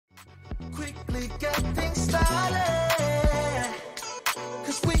quickly get things started.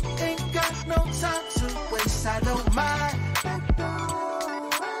 Cause we ain't got no time to waste, I don't mind.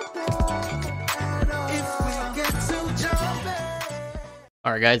 If we get to jumping.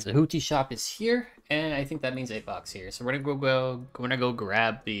 Alright guys, the Hoochie shop is here, and I think that means Apoc's here. So we're gonna go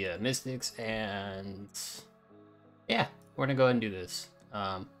grab the Mystics, and yeah, we're gonna go ahead and do this.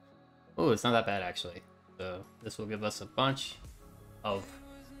 Oh, it's not that bad actually. So this will give us a bunch of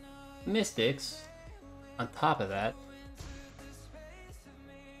Mystics. On top of that,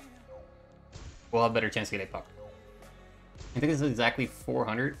 we'll have a better chance to get Apoc. I think this is exactly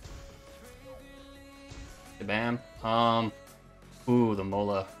 400. Bam. Ooh, the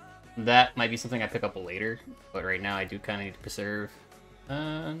Mola. That might be something I pick up later, but right now I do kind of need to preserve.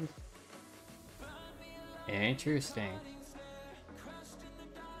 Interesting.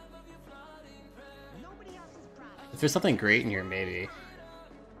 If there's something great in here, maybe.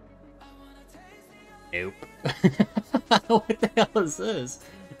 Nope. What the hell is this?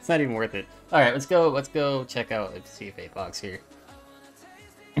 It's not even worth it. Alright, let's go check out, let's see if Apoc's here.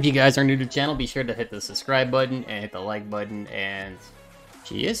 If you guys are new to the channel, be sure to hit the subscribe button and hit the like button, and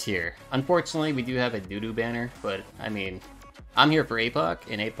she is here. Unfortunately, we do have a doo-doo banner, but I mean, I'm here for Apoc,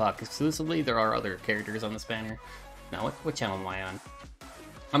 and Apoc exclusively. There are other characters on this banner. Now, what channel am I on?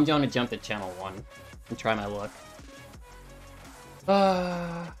 I'm going to jump to channel 1 and try my luck.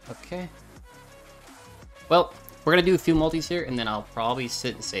 Okay. Well, we're gonna do a few multis here, and then I'll probably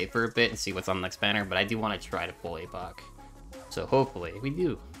sit and save for a bit and see what's on the next banner, but I do want to try to pull Apoc. So hopefully we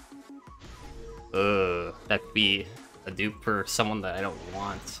do. That could be a dupe for someone that I don't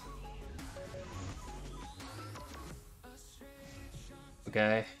want.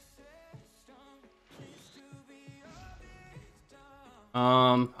 Okay.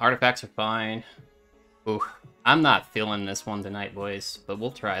 Artifacts are fine. Ooh, I'm not feeling this one tonight, boys, but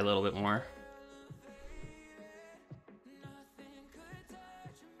we'll try a little bit more.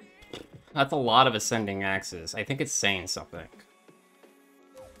 That's a lot of ascending axes. I think it's saying something.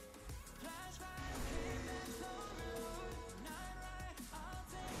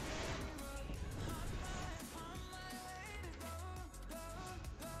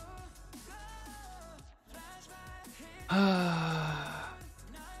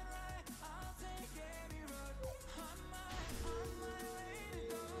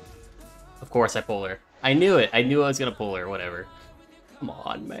 Of course I pull her. I knew it. I knew I was gonna pull her. Whatever. Come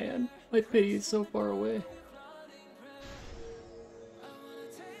on, man. My pity is so far away.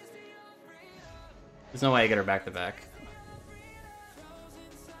 There's no way I get her back to back.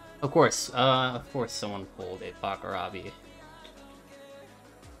 Of course someone pulled Apoc or Ravi.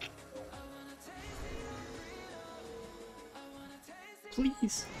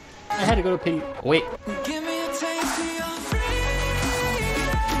 Please. I had to go to pity. Wait. Give me a taste of your freedom.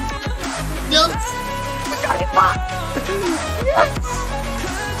 Yes! We got Apoc! Yes!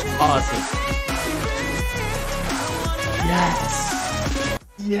 Awesome. Yes!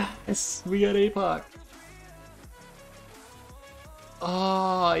 Yes! We got Apoc!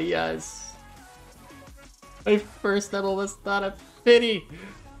 Oh, yes! My first level was not a pity!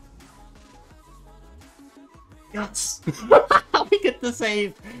 Yes! We get the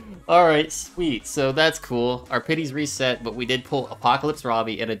save! Alright, sweet. So that's cool. Our pity's reset, but we did pull Apocalypse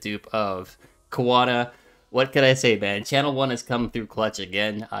Ravi and a dupe of Kawana. What can I say, man? Channel 1 has come through clutch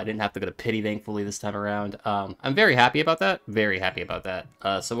again. I didn't have to go to pity, thankfully, this time around. I'm very happy about that. Very happy about that.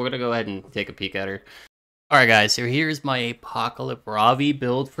 So we're going to go ahead and take a peek at her. Alright, guys. So here's my Apocalypse Ravi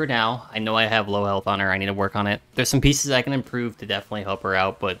build for now. I know I have low health on her. I need to work on it. There's some pieces I can improve to definitely help her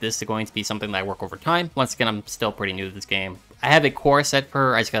out, but this is going to be something that I work over time. Once again, I'm still pretty new to this game. I have a core set for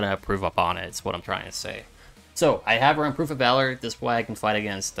her. I just got to improve up on it. It's what I'm trying to say. So, I have her on Proof of Valor. This way I can fight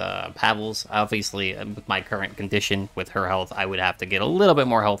against Pavel's. Obviously, with my current condition with her health, I would have to get a little bit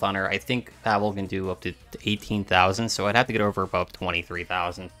more health on her. I think Pavel can do up to 18,000, so I'd have to get over above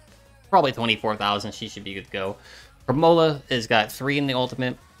 23,000. Probably 24,000, she should be good to go. Her Mola has got 3 in the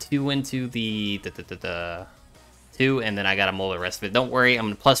ultimate, 2 into the 2, and then I got a Mola the rest of it. Don't worry, I'm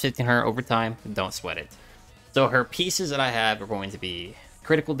going to plus 15 her over time. Don't sweat it. So her pieces that I have are going to be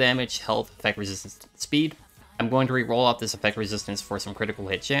critical damage, health, effect resistance, speed. I'm going to re-roll off this effect resistance for some critical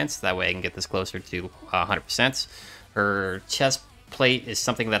hit chance. That way I can get this closer to 100%. Her chest plate is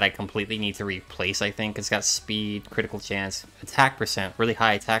something that I completely need to replace, I think. It's got speed, critical chance, attack percent, really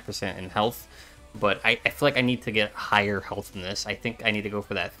high attack percent, and health. But I feel like I need to get higher health than this. I think I need to go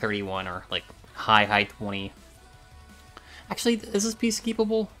for that 31 or like high 20. Actually, is this piece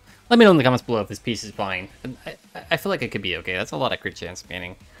keepable? Let me know in the comments below if this piece is fine. I feel like it could be okay. That's a lot of crit chance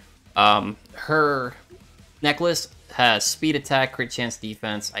gaining. Her necklace has speed attack, crit chance,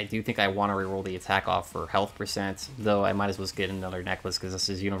 defense. I do think I want to reroll the attack off for health percent, though I might as well just get another necklace because this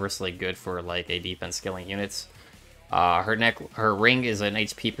is universally good for like a defense scaling units. Her ring is an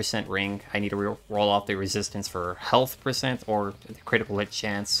HP percent ring. I need to roll off the resistance for health percent or critical hit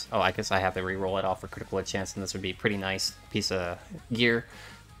chance. Oh, I guess I have to re-roll it off for critical hit chance, and this would be a pretty nice piece of gear.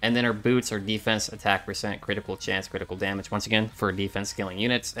 And then her boots are defense, attack percent, critical chance, critical damage, once again, for defense scaling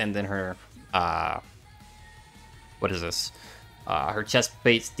units. And then her, what is this? Her chest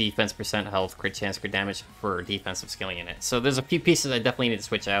plates, defense percent, health, crit chance, crit damage for defensive scaling unit. So there's a few pieces I definitely need to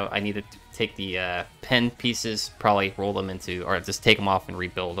switch out. I need to take the pen pieces, probably roll them into, or just take them off and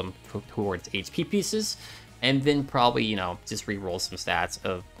rebuild them towards HP pieces. And then probably, you know, just re-roll some stats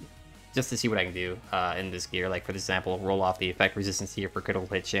of, just to see what I can do in this gear. Like, for example, roll off the effect resistance here for critical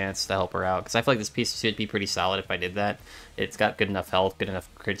hit chance to help her out. Because I feel like this piece should be pretty solid if I did that. It's got good enough health, good enough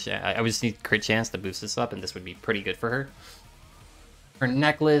crit chance. I would just need crit chance to boost this up, and this would be pretty good for her. Her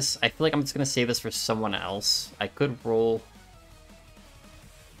necklace, I feel like I'm just going to save this for someone else. I could roll...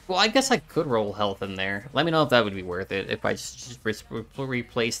 Well, I guess I could roll health in there. Let me know if that would be worth it. If I just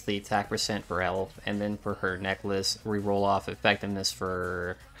replace the attack percent for health, and then for her necklace, re-roll off effectiveness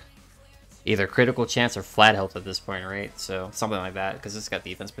for either critical chance or flat health at this point, right? So something like that, because it's got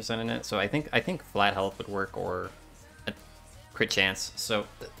defense percent in it. So I think flat health would work, or a crit chance. So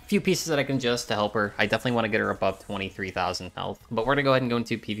a few pieces that I can adjust to help her. I definitely want to get her above 23,000 health. But we're gonna go ahead and go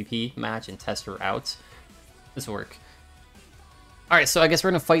into PvP match and test her out. This will work. Alright, so I guess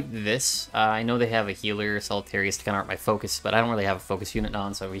we're going to fight this. I know they have a healer, Solitarius, to counteract my focus, but I don't really have a focus unit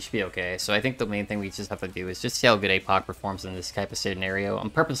on, so we should be okay. So I think the main thing we just have to do is just see how good Apoc performs in this type of scenario. I'm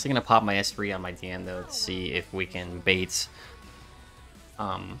purposely going to pop my S3 on my DM, though, to see if we can bait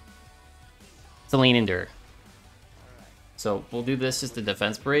Celine into her. So we'll do this as the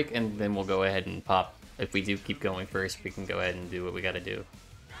defense break, and then we'll go ahead and pop. If we do keep going first, we can go ahead and do what we got to do.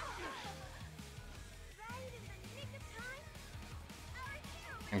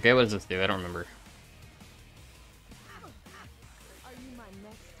 Okay, what does this do? I don't remember.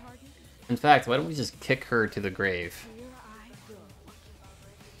 In fact, why don't we just kick her to the grave?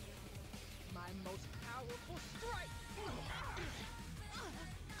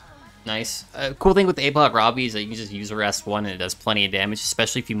 Nice. Cool thing with the Apoc Ravi is that you can just use her S1 and it does plenty of damage,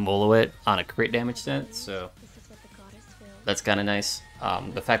 especially if you molo it on a crit damage set, so that's kind of nice.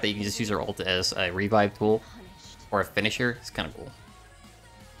 The fact that you can just use her ult as a revive tool or a finisher is kind of cool.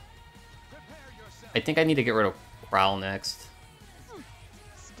 I think I need to get rid of Prowl next.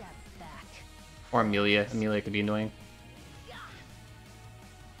 Or Amelia. Amelia could be annoying.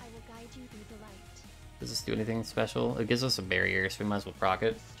 Does this do anything special? It gives us a barrier, so we might as well proc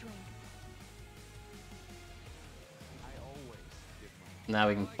it. Now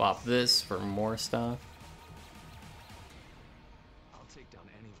we can pop this for more stuff. I'll take down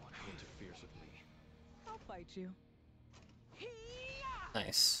anyone who interferes with me. I'll fight you.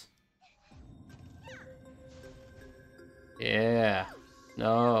 Nice. Yeah.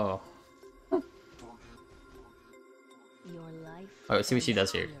 No. Your life. Oh, let's see what she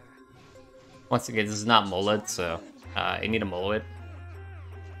does here. Once again, this is not Moled, so I need to molo it.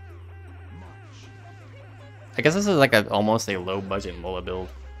 I guess this is like almost a low budget Mola build,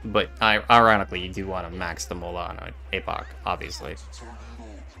 but ironically, you do want to max the Mola on an Apoc, obviously.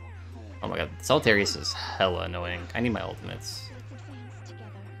 Oh my god, Solitarius is hella annoying. I need my ultimates.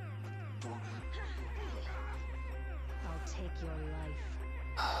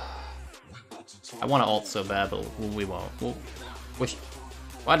 I want to ult so bad, but we won't.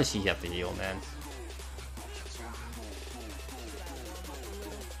 Why does she have to heal, man?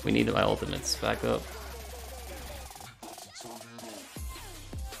 We need my ultimates back up.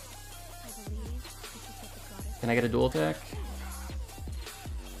 Can I get a dual attack?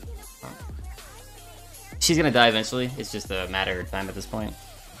 Oh. She's gonna die eventually. It's just a matter of time at this point.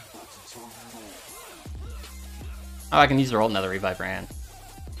 Oh, I can use her ult another revive Ran.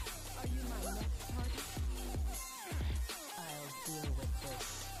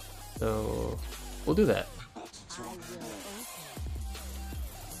 So we'll do that.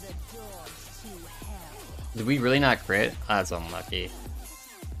 Did we really not crit? That's unlucky.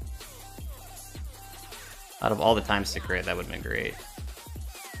 Out of all the times to crit, that would have been great.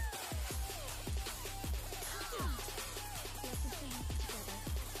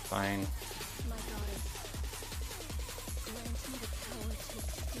 Fine.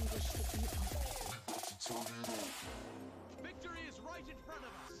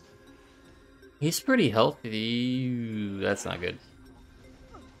 He's pretty healthy. Ooh, that's not good.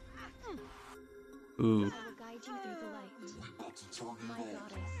 Ooh.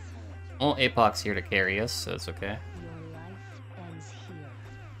 Well, Apoc's here to carry us, so it's okay.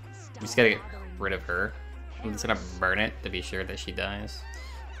 We just gotta get rid of her. I'm just gonna burn it to be sure that she dies.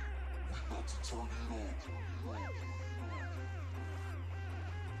 I'll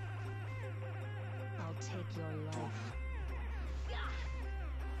take your life.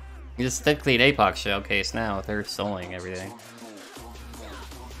 It's technically an Apoc showcase now with her soloing everything.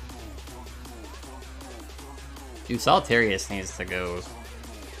 Dude, Solitarius needs to go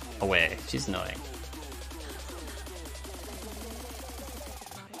away. She's annoying.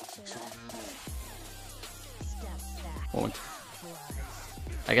 Oh.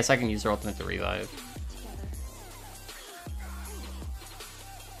 I guess I can use her ultimate to revive.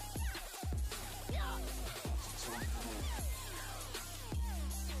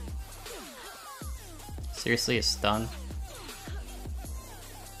 Seriously, a stun?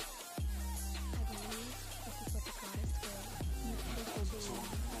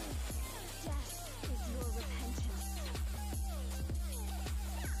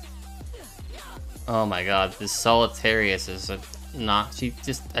 Oh my god, this Solitarius is a not. She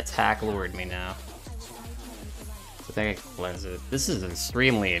just attack lured me now. I think I can cleanse it. This is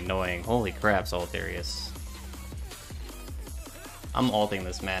extremely annoying. Holy crap, Solitarius. I'm ulting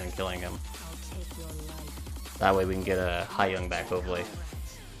this man and killing him. That way we can get a High Young back, hopefully.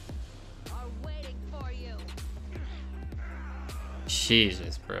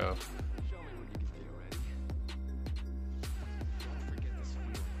 Jesus, bro.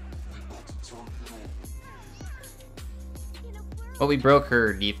 But we broke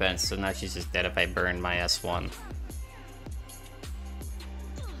her defense, so now she's just dead if I burn my S1.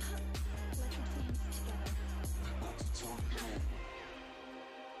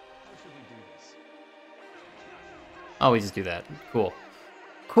 Oh, we just do that. Cool.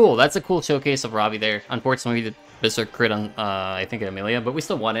 Cool, that's a cool showcase of Ravi there. Unfortunately, we did miss her crit on, I think, Amelia, but we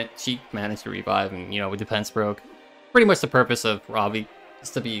still won it. She managed to revive, and, you know, with defense broke. Pretty much the purpose of Ravi is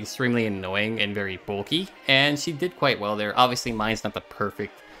to be extremely annoying and very bulky, and she did quite well there. Obviously, mine's not the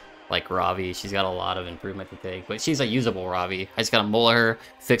perfect, like, Ravi. She's got a lot of improvement to take, but she's a usable Ravi. I just gotta mull her,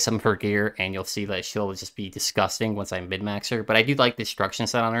 fix some of her gear, and you'll see that she'll just be disgusting once I min-max her. But I do like Destruction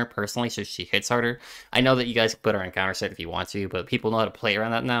Set on her, personally, so she hits harder. I know that you guys can put her on Counter Set if you want to, but people know how to play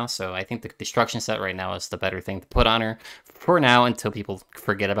around that now, so I think the Destruction Set right now is the better thing to put on her for now until people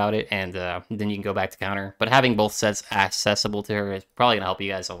forget about it, and then you can go back to Counter. But having both sets accessible to her is probably gonna help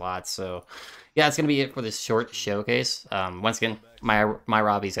you guys a lot, so yeah, that's gonna be it for this short showcase. Once again, my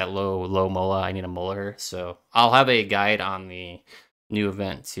Ravi's got low mola. I need to mola her, so I'll have a guide on the new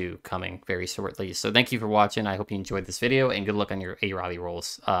event too coming very shortly. So thank you for watching. I hope you enjoyed this video, and good luck on your Ravi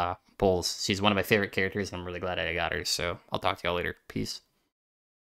rolls, pulls. She's one of my favorite characters, and I'm really glad I got her. So I'll talk to y'all later. Peace.